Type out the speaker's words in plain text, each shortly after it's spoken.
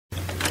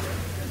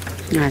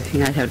I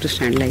think I have to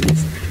stand like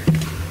this.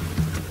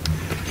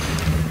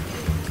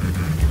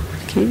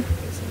 Okay.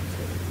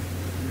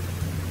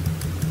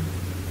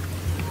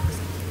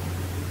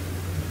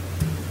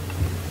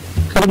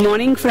 Good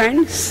morning,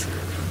 friends.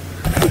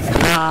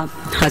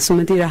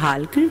 Hasumati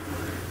Rahalkar,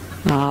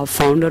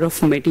 founder of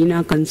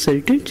Metina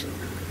Consultants,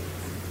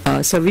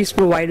 service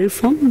provider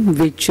firm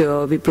which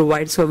we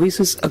provide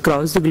services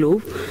across the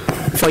globe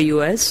for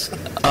US,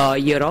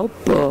 Europe,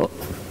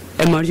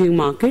 emerging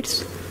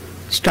markets,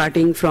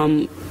 starting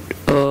from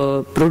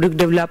product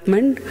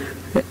development,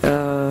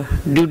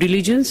 due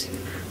diligence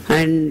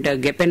and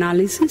gap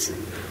analysis,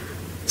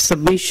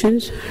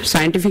 submissions,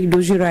 scientific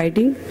dossier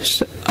writing,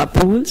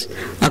 approvals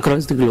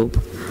across the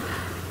globe.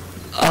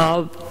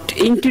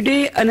 In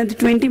today, another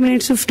 20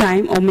 minutes of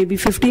time, or maybe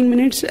 15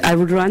 minutes, I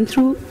would run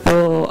through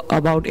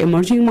about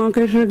emerging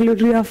market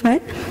regulatory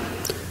affairs.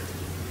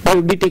 I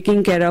will be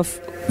taking care of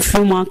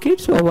few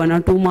markets or one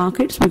or two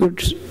markets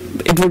because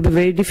it would be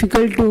very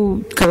difficult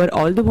to cover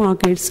all the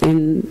markets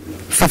in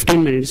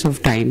 15 minutes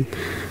of time.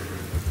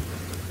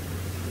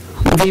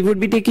 We would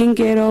be taking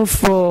care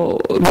of,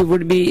 we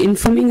would be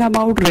informing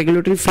about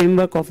regulatory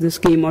framework of these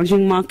key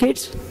emerging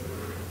markets,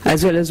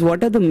 as well as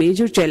what are the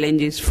major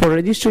challenges for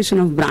registration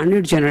of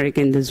branded generic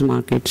in these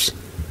markets.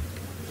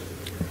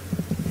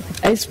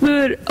 As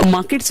per a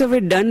market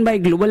survey done by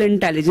Global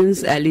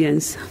Intelligence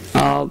Alliance,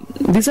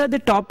 these are the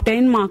top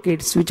 10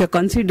 markets which are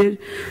considered,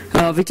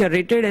 which are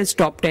rated as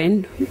top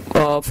 10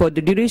 for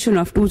the duration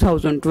of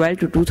 2012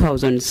 to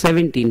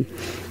 2017.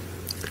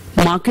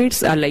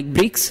 Markets are like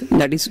BRICS,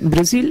 that is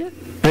Brazil,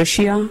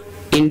 Russia,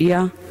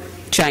 India,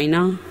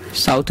 China,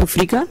 South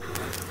Africa,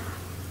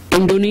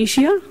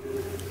 Indonesia,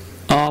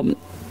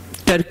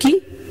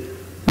 Turkey,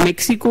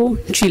 Mexico,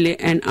 Chile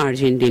and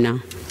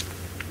Argentina.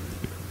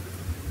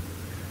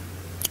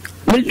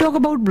 We'll talk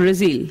about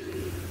Brazil.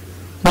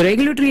 The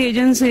regulatory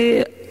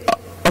agency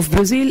of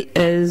Brazil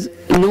is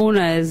known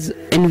as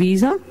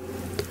Anvisa,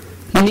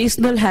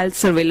 National Health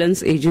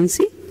Surveillance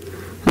Agency,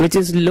 which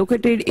is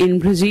located in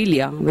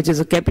Brasilia, which is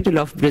the capital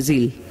of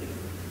Brazil.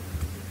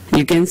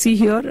 You can see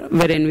here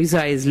where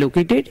Anvisa is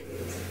located.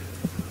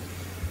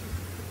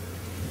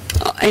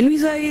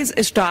 Anvisa is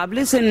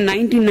established in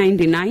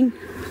 1999.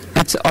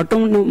 It's an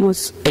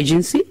autonomous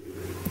agency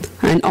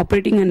and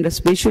operating under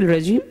special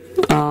regime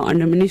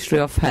under Ministry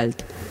of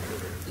Health.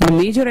 The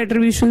major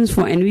attributions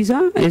for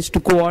Anvisa is to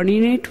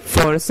coordinate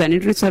for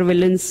sanitary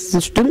surveillance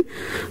system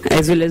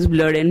as well as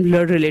blood and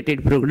blood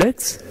related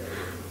products,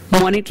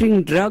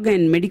 monitoring drug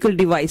and medical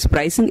device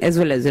pricing as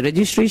well as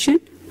registration,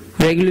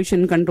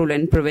 regulation, control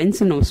and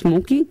prevention of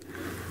smoking,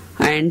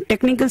 and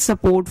technical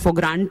support for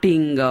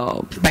granting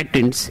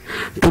patents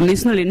to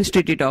National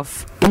Institute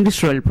of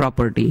Industrial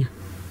Property.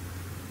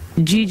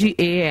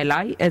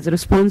 GGALI is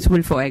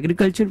responsible for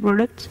agriculture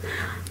products,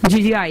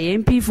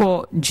 GGIMP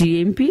for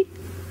GMP,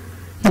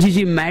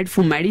 GGMAD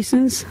for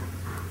medicines,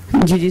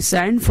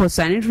 GGSAND for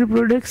sanitary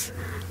products,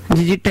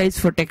 GGTIS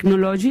for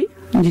technology,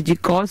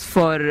 GGCOS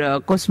for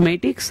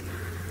cosmetics,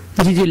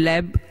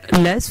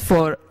 GGLabLess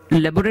for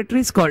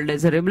laboratories called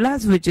as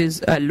Reblas, which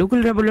is a local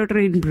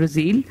laboratory in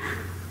Brazil,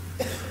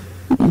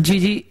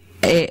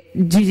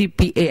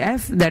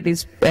 GGPAF, that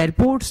is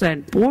airports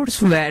and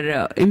ports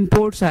where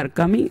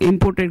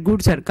imported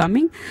goods are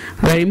coming,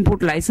 where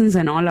import license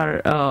and all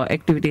our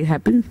activity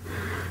happens,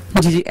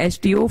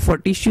 GGSTO for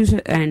tissues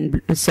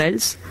and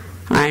cells,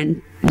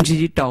 and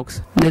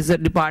GGTox. This is a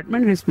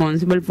department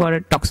responsible for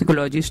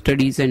toxicology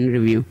studies and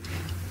review.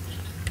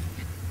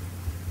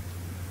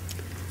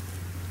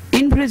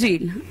 In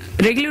Brazil,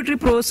 regulatory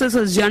process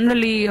is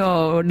generally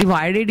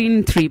divided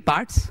in three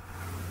parts.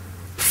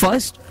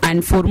 First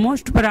and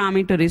foremost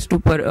parameter is to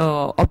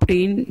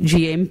obtain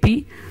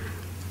GMP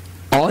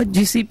or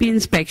GCP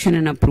inspection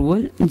and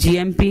approval.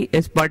 GMP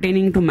is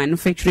pertaining to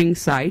manufacturing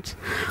sites.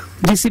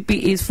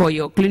 GCP is for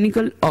your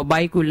clinical or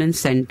bioequivalence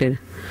center.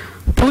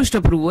 Post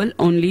approval,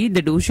 only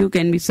the dossier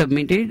can be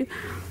submitted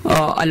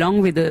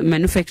along with the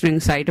manufacturing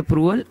site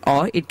approval,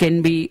 or it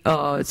can be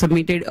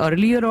submitted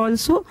earlier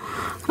also,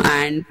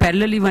 and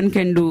parallelly one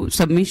can do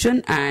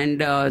submission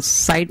and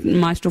site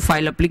master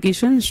file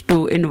applications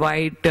to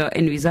invite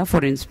Anvisa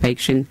for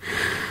inspection.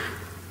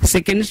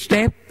 Second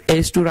step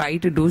is to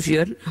write a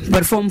dossier,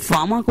 perform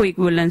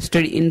pharmacoequivalence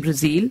study in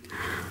Brazil,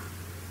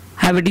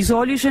 have a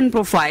dissolution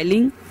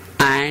profiling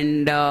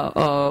and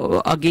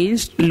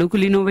against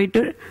local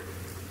innovator,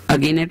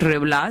 again at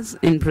Reblas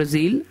in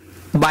Brazil,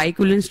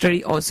 bioequivalence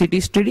study or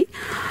CT study.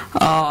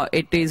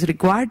 It is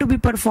required to be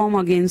performed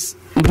against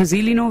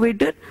Brazil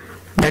innovator,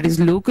 that is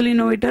local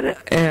innovator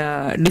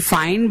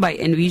defined by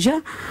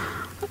Anvisa.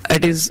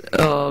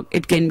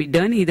 It can be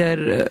done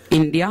either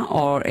India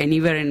or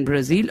anywhere in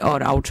Brazil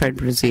or outside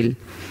Brazil.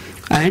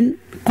 And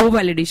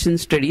co-validation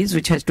studies,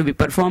 which has to be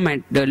performed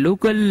at the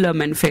local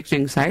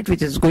manufacturing site,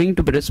 which is going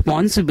to be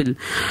responsible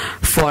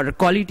for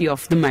quality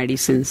of the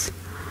medicines.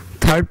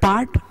 Third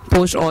part,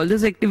 post all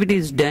these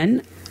activities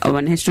done,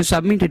 one has to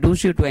submit a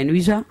dossier to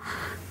Anvisa,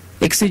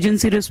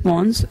 exigency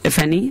response, if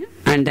any,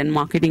 and then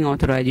marketing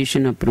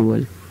authorization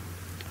approval.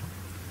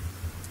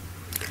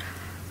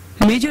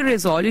 Major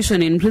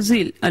resolution in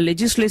Brazil,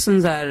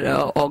 legislations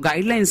are or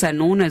guidelines are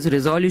known as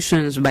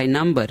resolutions by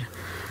number.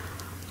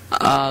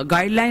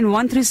 Guideline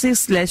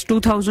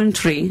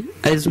 136/2003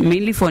 is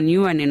mainly for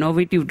new and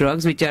innovative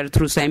drugs which are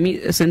through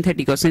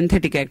semi-synthetic or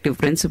synthetic active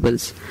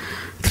principles.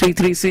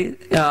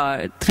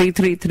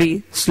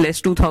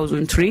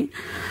 333/2003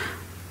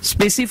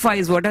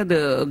 specifies what are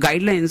the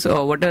guidelines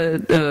or what are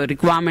the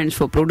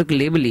requirements for product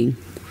labeling.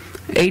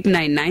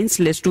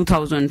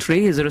 899/2003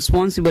 is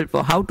responsible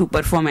for how to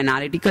perform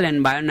analytical and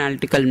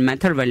bioanalytical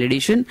method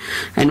validation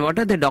and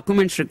what are the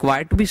documents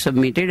required to be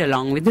submitted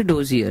along with the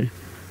dossier.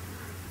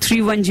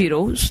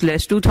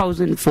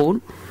 310/2004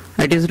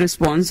 it is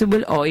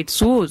responsible or it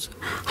shows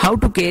how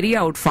to carry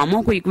out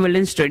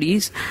pharmacoequivalent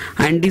studies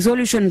and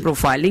dissolution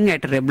profiling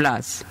at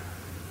REBLAS.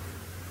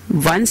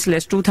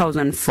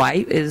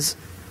 1/2005 is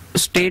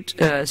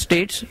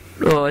states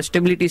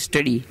stability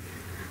study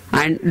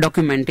and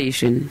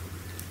documentation.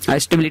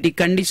 Stability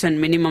condition,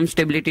 minimum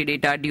stability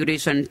data,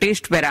 duration,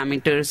 test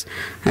parameters,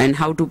 and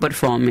how to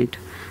perform it.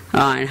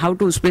 And how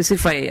to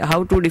specify, how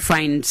to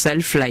define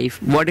shelf-life,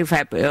 what if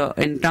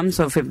in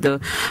terms of if the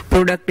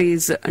product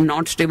is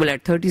not stable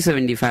at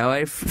 3075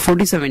 or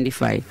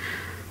 4075.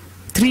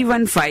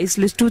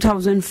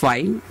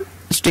 315/2005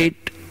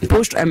 state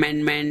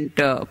post-amendment,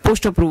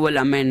 post-approval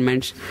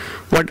amendments,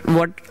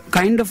 what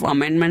kind of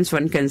amendments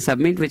one can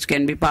submit which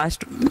can be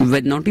passed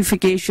with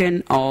notification,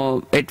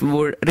 or it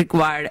would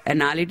require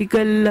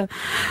analytical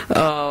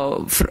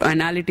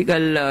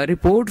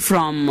report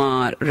from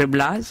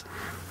REBLAS,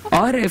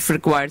 or if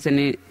requires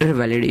any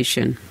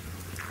revalidation.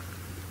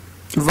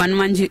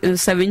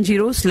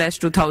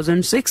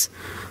 1170/2006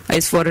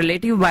 is for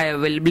relative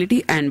bioavailability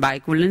and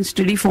bioequivalence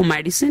study for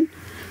medicine.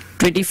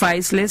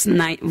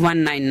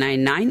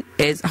 25/1999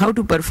 is how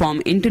to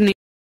perform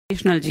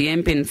international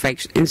GMP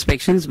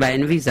inspections by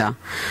ANVISA.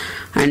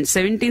 And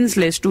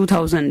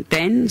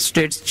 17/2010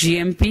 states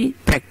GMP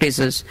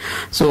practices.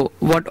 So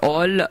what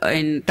all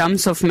in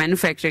terms of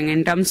manufacturing,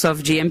 in terms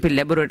of GMP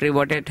laboratory,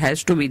 what it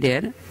has to be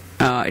there,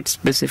 it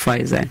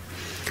specifies that.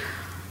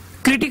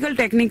 Critical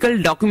technical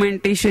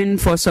documentation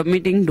for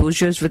submitting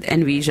dossiers with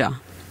ANVISA.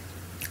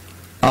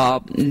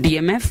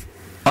 DMF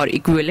or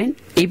equivalent.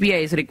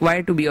 API is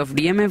required to be of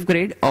DMF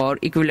grade or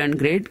equivalent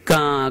grade,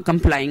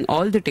 complying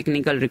all the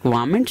technical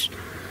requirements.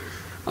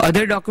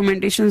 Other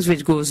documentations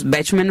which goes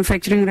batch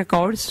manufacturing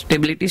records,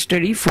 stability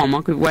study,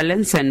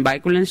 pharmacoequivalence and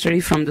bioequivalence study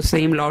from the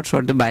same lots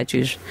or the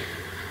batches.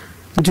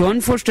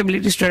 Zone 4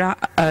 stability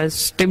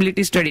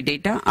study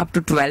data up to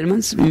 12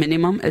 months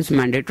minimum is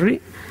mandatory.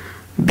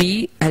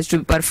 B has to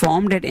be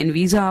performed at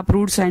ANVISA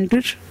approved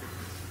centers.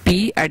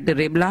 P at the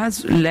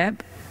REBLAS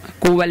lab.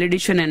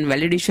 Co-validation and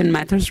validation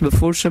methods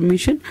before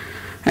submission,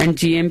 and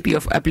GMP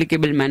of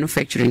applicable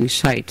manufacturing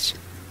sites.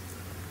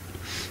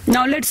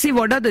 Now let's see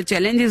what are the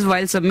challenges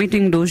while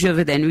submitting dossier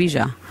with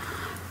ANVISA.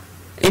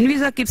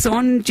 ANVISA keeps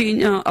on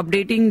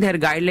updating their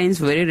guidelines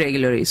very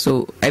regularly,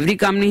 so every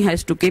company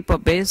has to keep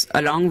up pace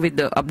along with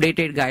the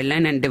updated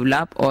guideline and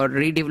develop or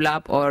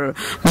redevelop or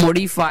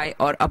modify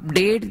or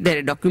update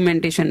their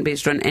documentation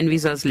based on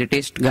ANVISA's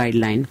latest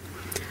guideline.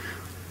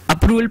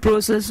 Approval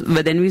process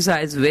with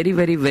ANVISA is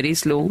very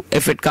slow.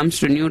 If it comes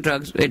to new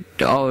drugs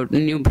or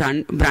new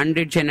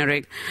branded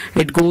generic,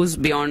 it goes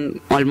beyond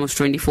almost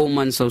 24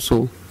 months or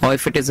so. Or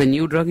if it is a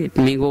new drug, it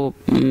may go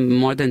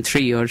more than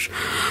 3 years.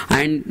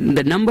 And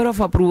the number of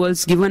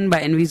approvals given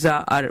by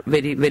ANVISA are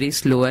very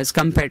slow as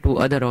compared to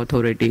other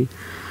authority.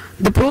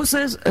 The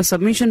process,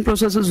 submission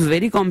process is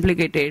very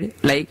complicated,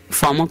 like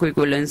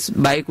pharmacoequivalence,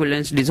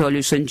 bioequivalence,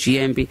 dissolution,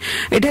 GMP.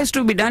 It has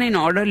to be done in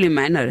orderly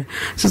manner.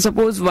 So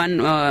suppose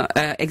one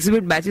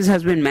exhibit batches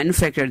has been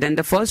manufactured, then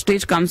the first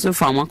stage comes to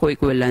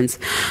pharmacoequivalence.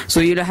 So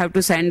you'll have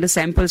to send the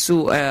samples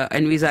to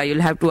ANVISA,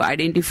 you'll have to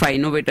identify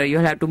innovator,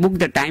 you'll have to book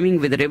the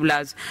timing with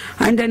REBLAS,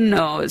 and then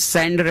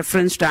send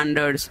reference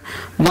standards.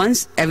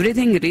 Once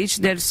everything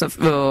reached there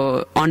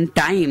on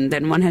time,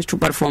 then one has to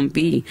perform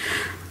P.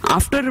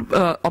 After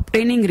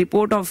obtaining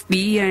report of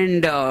P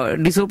and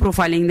diso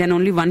profiling, then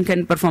only one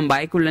can perform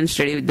bioequivalence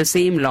study with the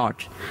same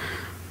lot.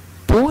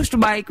 Post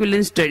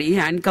bioequivalence study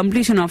and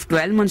completion of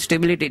 12 months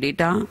stability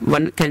data,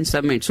 one can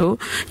submit. So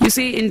you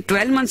see, in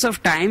 12 months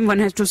of time, one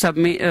has to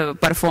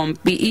perform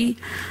PE,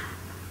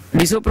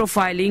 diso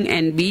profiling,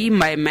 and B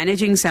by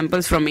managing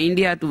samples from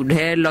India to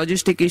their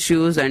logistic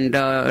issues and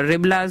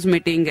REBLAS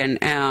meeting and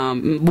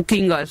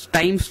booking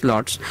time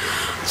slots.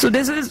 So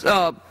this is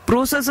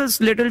process is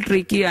little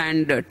tricky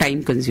and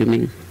time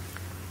consuming.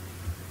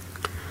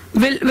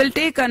 We'll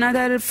take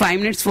another 5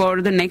 minutes for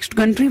the next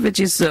country, which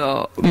is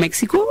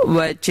Mexico,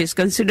 which is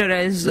considered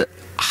as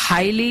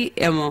highly,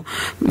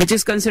 which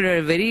is considered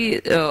a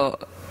very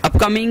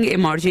upcoming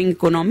emerging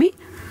economy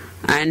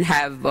and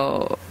have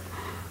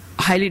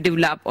highly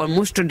developed or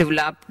most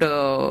developed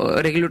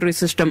regulatory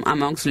system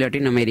amongst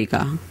Latin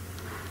America.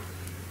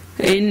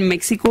 In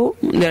Mexico,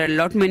 there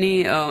are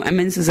many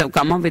MNCs have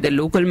come up with a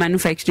local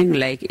manufacturing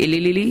like Eli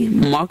Lilly,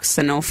 Merck,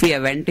 Sanofi,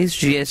 Aventis,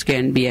 GSK,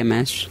 and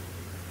BMS.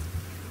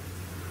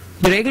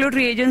 The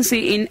regulatory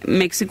agency in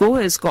Mexico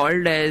is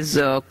called as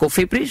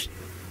COFEPRIS.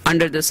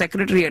 under the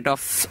Secretariat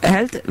of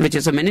Health, which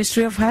is a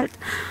Ministry of Health,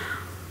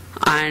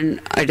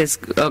 and it is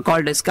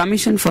called as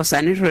Commission for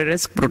Sanitary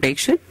Risk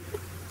Protection.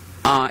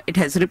 It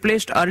has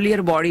replaced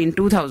earlier body in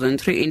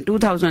 2003. In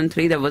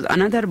 2003, there was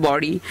another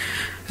body,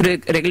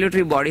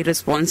 regulatory body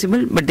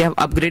responsible, but they have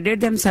upgraded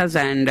themselves,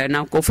 and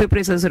now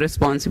COFEPRIS is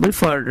responsible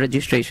for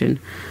registration.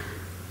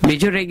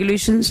 Major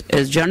regulations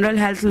is general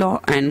health law,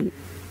 and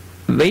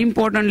very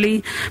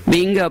importantly,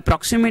 being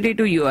proximity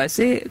to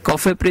USA,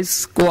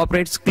 COFEPRIS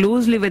cooperates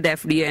closely with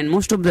FDA, and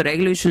most of the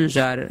regulations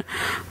are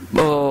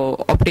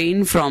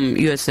obtained from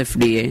US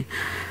FDA.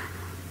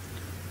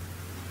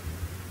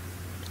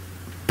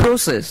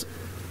 Process.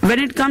 When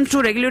it comes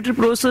to regulatory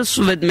process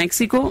with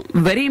Mexico,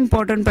 very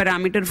important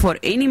parameter for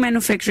any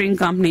manufacturing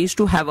company is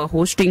to have a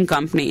hosting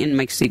company in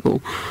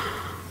Mexico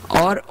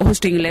or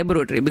hosting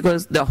laboratory,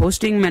 because the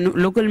hosting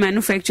local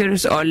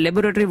manufacturers or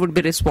laboratory would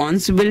be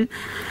responsible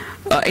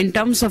in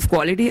terms of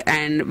quality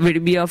and will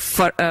be a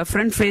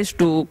front face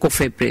to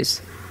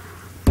COFEPRIS.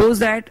 Post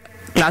that,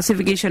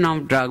 classification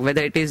of drug,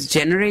 whether it is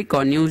generic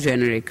or new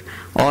generic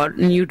or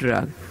new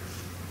drug.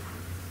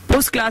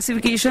 Post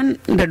classification,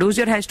 the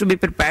dossier has to be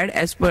prepared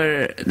as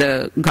per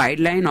the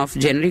guideline of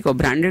generic or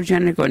branded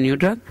generic or new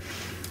drug.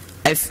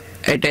 If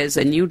it is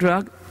a new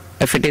drug,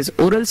 if it is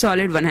oral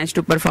solid, one has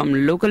to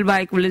perform local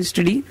bioequivalence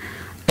study.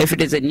 If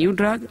it is a new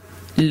drug,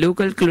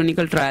 local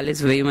clinical trial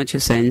is very much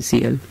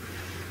essential.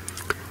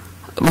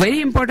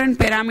 Very important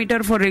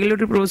parameter for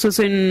regulatory process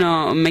in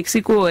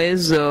Mexico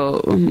is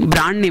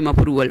brand name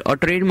approval or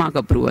trademark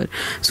approval.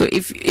 So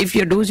if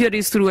your dossier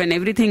is through and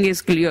everything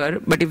is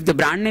clear, but if the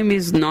brand name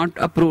is not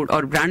approved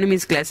or brand name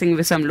is clashing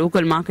with some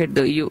local market,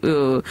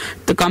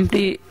 the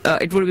company,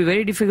 it would be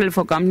very difficult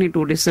for company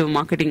to receive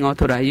marketing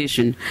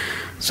authorization.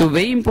 So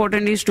very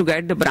important is to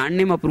get the brand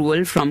name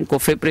approval from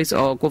COFEPRIS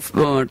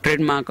or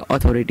trademark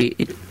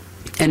authority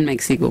in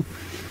Mexico.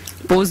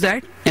 Post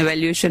that,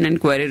 evaluation and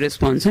query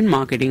response and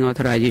marketing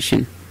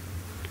authorization.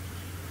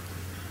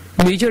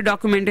 Major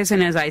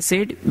documentation, as I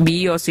said,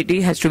 BE or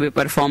CT has to be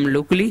performed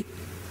locally.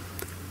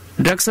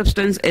 Drug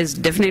substance is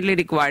definitely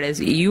required as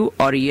EU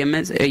or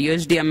EMS,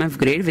 USDMF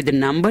grade with the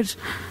numbers.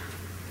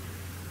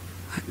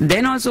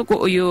 Then also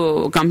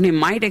your company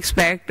might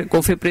expect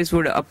COFEPRIS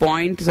would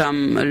appoint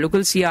some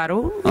local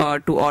CRO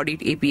to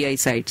audit API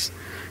sites.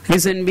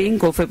 Reason being,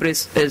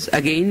 COFEPRIS is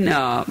again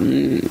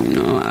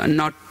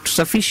not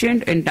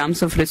sufficient in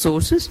terms of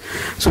resources,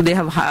 so they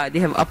have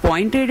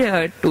appointed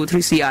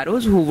 2-3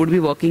 CROs who would be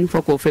working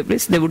for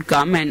COFEPRIS. They would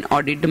come and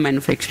audit the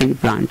manufacturing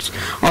plants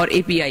or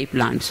API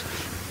plants.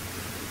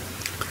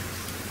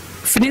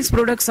 Finished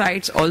product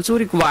sites also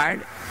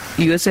required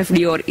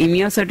USFDA or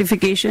EMEA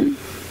certification.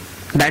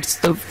 That's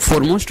the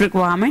foremost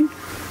requirement.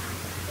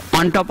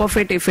 On top of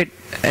it, if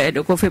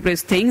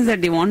COFEPRIS thinks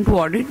that they want to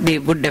audit, they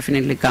would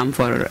definitely come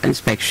for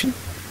inspection.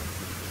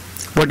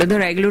 What are the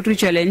regulatory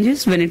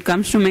challenges when it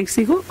comes to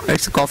Mexico?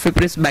 It's a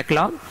COFEPRIS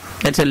backlog.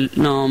 That's a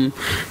long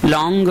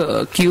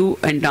queue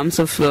in terms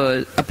of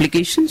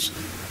applications.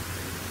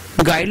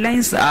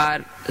 Guidelines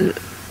are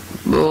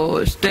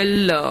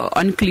still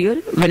unclear.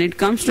 When it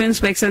comes to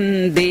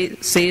inspection, they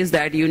says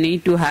that you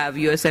need to have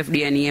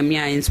USFDA and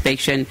EMEA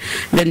inspection.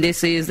 Then they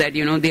says that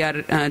they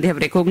have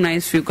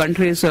recognized few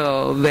countries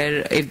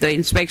where if the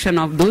inspection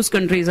of those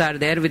countries are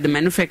there with the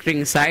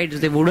manufacturing sites,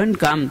 they wouldn't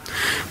come.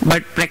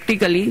 But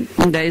practically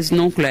there is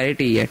no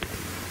clarity yet.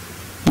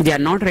 They are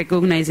not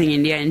recognizing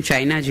India and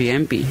China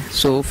GMP.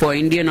 So for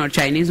Indian or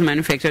Chinese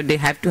manufacturer, they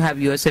have to have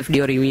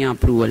USFDA or EMEA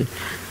approval,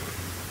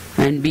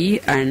 and B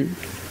and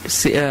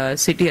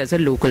city as a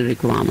local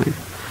requirement.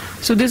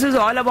 So this is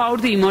all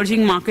about the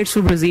emerging markets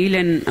to Brazil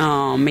and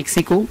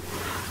Mexico.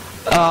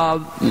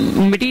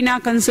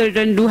 Metina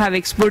consultant do have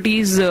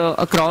expertise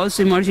across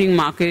emerging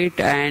market,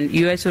 and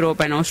US, Europe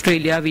and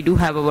Australia. We do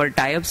have our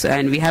tie-ups,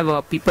 and we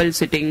have people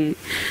sitting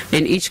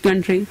in each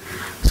country.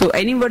 So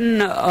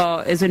anyone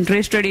is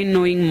interested in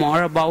knowing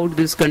more about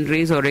these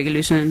countries or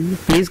regulation,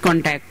 please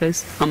contact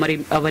us.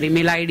 Our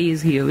email ID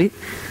is here with.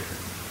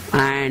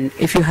 And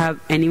if you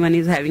have anyone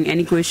is having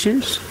any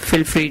questions,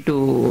 feel free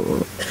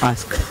to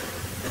ask.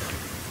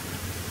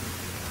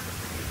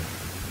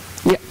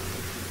 Yeah.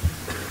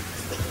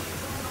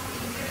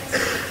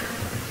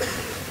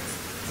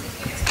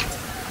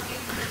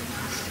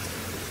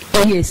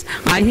 Yes,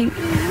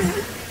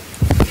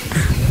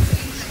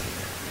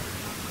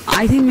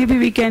 I think maybe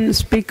we can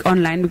speak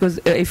online, because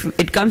if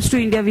it comes to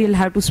India, we'll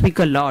have to speak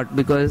a lot,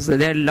 because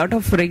there are a lot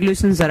of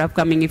regulations that are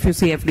upcoming. If you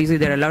see FDC,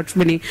 there are lots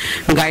many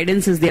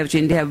guidances they have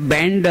changed. They have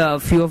banned a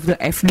few of the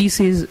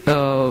FDCs,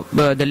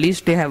 the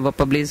list they have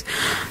published.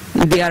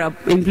 They are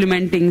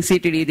implementing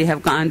CTD.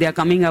 They are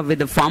coming up with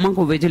the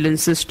pharmacovigilance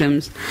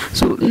systems.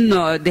 So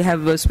they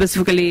have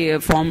specifically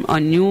formed a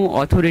new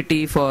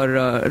authority for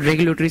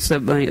regulatory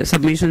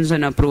submissions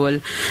and approval.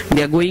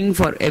 They are going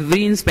for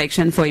every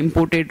inspection for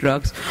imported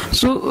drugs.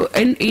 So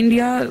in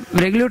India,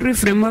 regulatory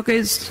framework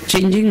is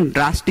changing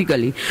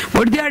drastically.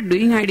 What they are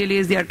doing ideally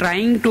is they are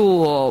trying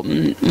to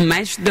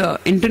match the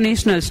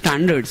international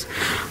standards,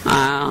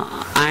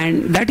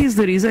 And that is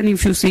the reason,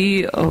 if you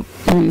see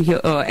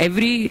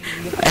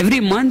every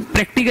month,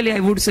 practically I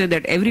would say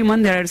that every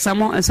month there are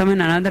some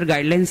and another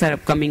guidelines are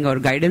upcoming or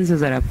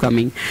guidances are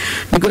upcoming,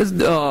 because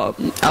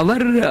our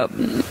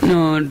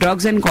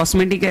Drugs and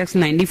Cosmetic Acts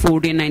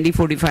 1940 and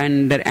 1945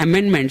 and their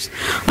amendments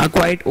are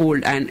quite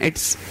old, and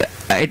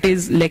it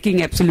is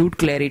lacking absolute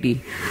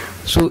clarity.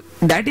 So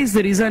that is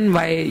the reason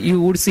why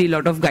you would see a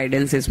lot of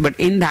guidances. But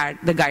in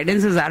that, the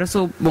guidances are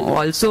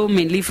also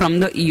mainly from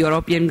the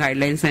European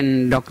guidelines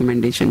and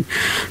documentation.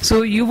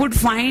 So you would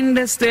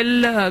find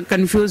still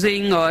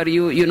confusing, or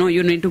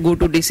you need to go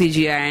to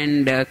DCGI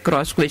and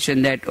cross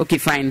question that, okay,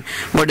 fine,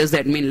 what does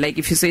that mean? Like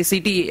if you say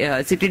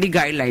CTD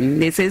guideline,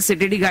 they say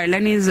CTD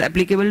guideline is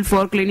applicable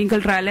for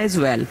clinical trial as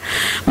well.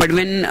 But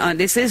when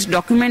they says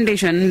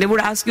documentation, they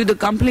would ask you the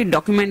complete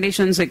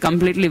documentation, say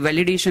completely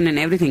validation and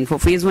everything. For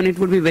phase 1, it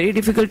would be very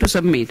difficult to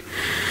submit.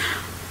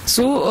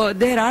 So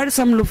there are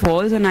some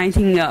loopholes, and I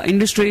think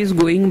industry is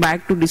going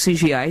back to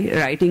DCGI,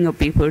 writing up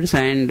papers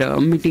and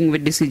meeting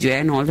with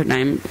DCGI and all the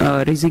time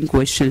raising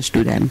questions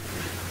to them.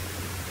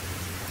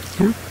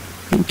 Yeah?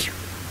 Thank you.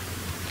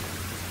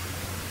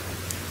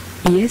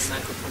 Yes?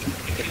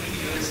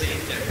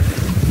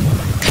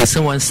 Can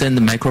someone send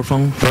the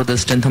microphone for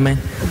this gentleman?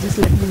 Just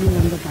let me know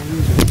when the time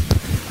is.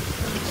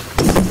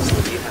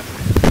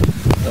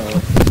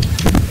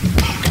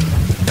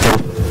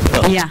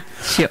 Yeah,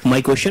 sure.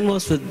 My question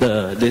was with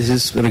this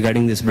is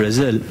regarding this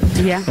Brazil.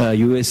 Yeah.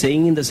 You were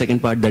saying in the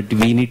second part that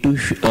we need to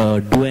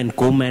do an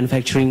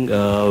co-manufacturing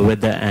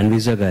with the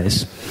Anvisa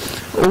guys.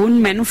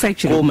 Own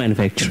manufacturing.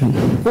 Co-manufacturing.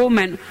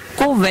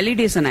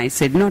 Co-validation, I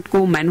said, not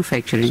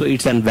co-manufacturing. So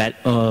it's an where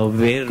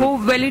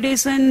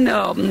co-validation.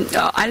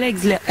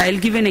 I'll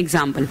give an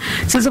example.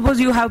 So suppose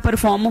you have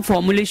performed a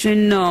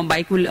formulation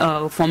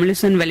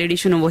formulation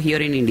validation over here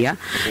in India.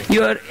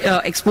 You are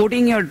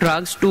exporting your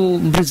drugs to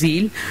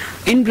Brazil.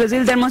 In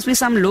Brazil, there must be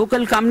some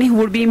local company who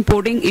would be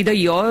importing, either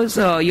yours,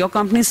 your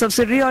company's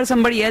subsidiary, or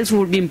somebody else who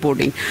would be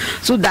importing.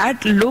 So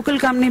that local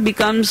company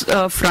becomes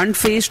front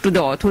face to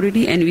the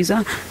authority,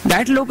 Anvisa.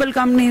 That local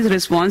company is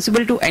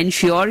responsible to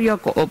ensure your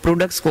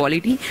product's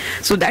quality.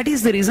 So that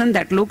is the reason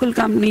that local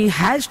company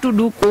has to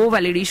do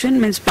co-validation,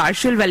 means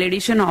partial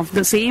validation of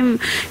the same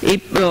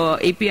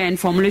API and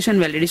formulation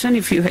validation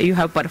if you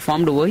have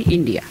performed over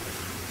India.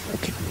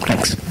 Okay,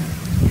 thanks.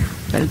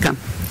 Welcome.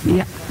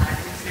 Yeah.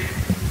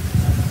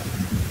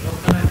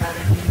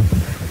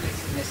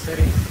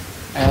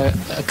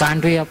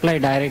 Can't we apply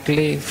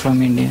directly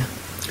from India?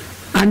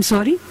 I'm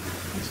sorry?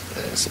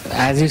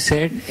 As you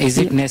said, is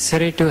it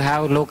necessary to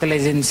have local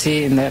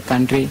agency in the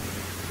country?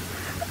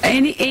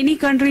 Any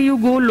country you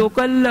go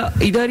local,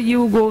 either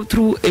you go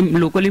through a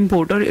local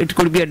importer, it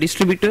could be a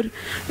distributor,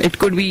 it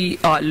could be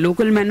a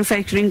local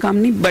manufacturing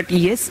company, but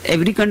yes,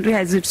 every country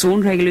has its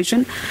own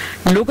regulation.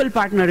 Local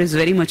partner is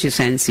very much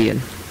essential.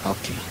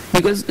 Okay.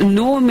 Because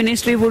no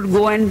ministry would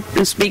go and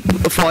speak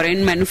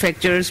foreign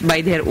manufacturers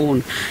by their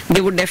own.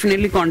 They would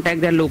definitely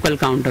contact their local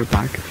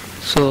counterpart.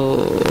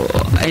 So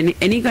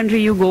any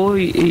country you go,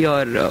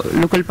 your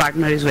local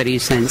partner is very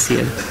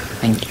essential.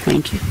 Thank you.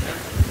 Thank you.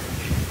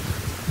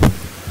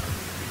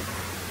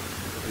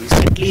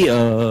 Recently,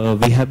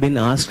 we have been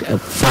asked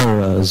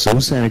for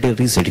zoo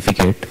sanitary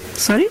certificate.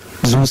 Sorry?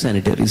 Zoo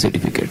sanitary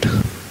certificate.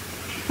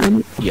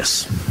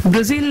 Yes.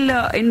 Brazil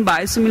in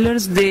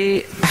biosimilars,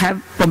 they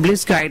have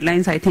published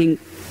guidelines, I think,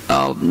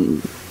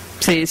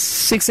 say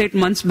 6-8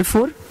 months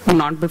before,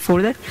 not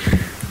before that.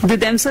 They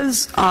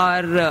themselves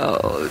are,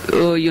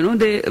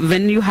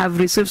 when you have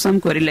received some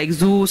query like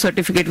zoo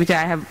certificate, which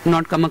I have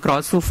not come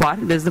across so far,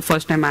 this is the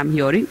first time I'm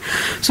hearing.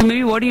 So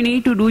maybe what you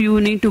need to do, you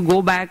need to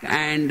go back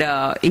and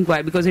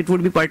inquire, because it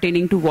would be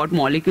pertaining to what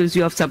molecules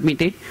you have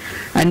submitted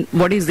and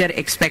what is their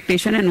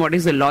expectation and what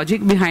is the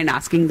logic behind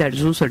asking that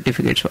zoo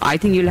certificate. So I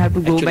think you'll have to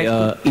go back.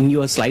 In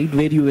your slide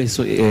where you were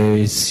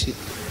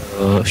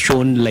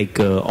shown like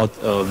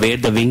where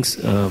the wings,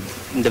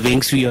 in the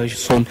wings we are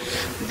shown,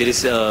 there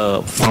is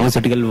a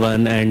pharmaceutical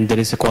one and there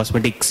is a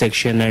cosmetic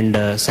section and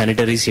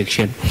sanitary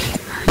section.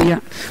 Yeah.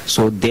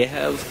 So they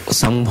have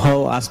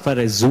somehow asked for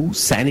a zoo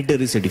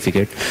sanitary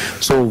certificate.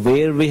 So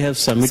where we have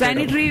submitted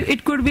sanitary,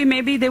 it could be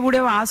maybe they would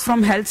have asked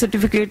from health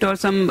certificate or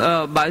some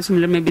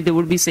biosimilar. Maybe they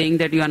would be saying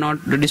that you are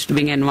not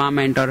disturbing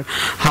environment or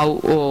how.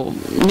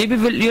 Maybe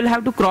you'll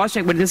have to cross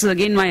check. But this is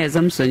again my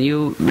assumption.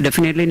 You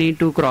definitely need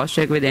to cross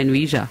check with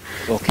Anvisa.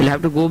 Okay. You'll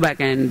have to go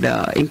back and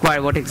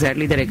inquire what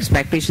exactly their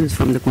expectations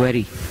from the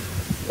query.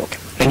 Okay.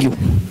 Thank you.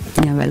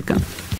 Yeah, welcome.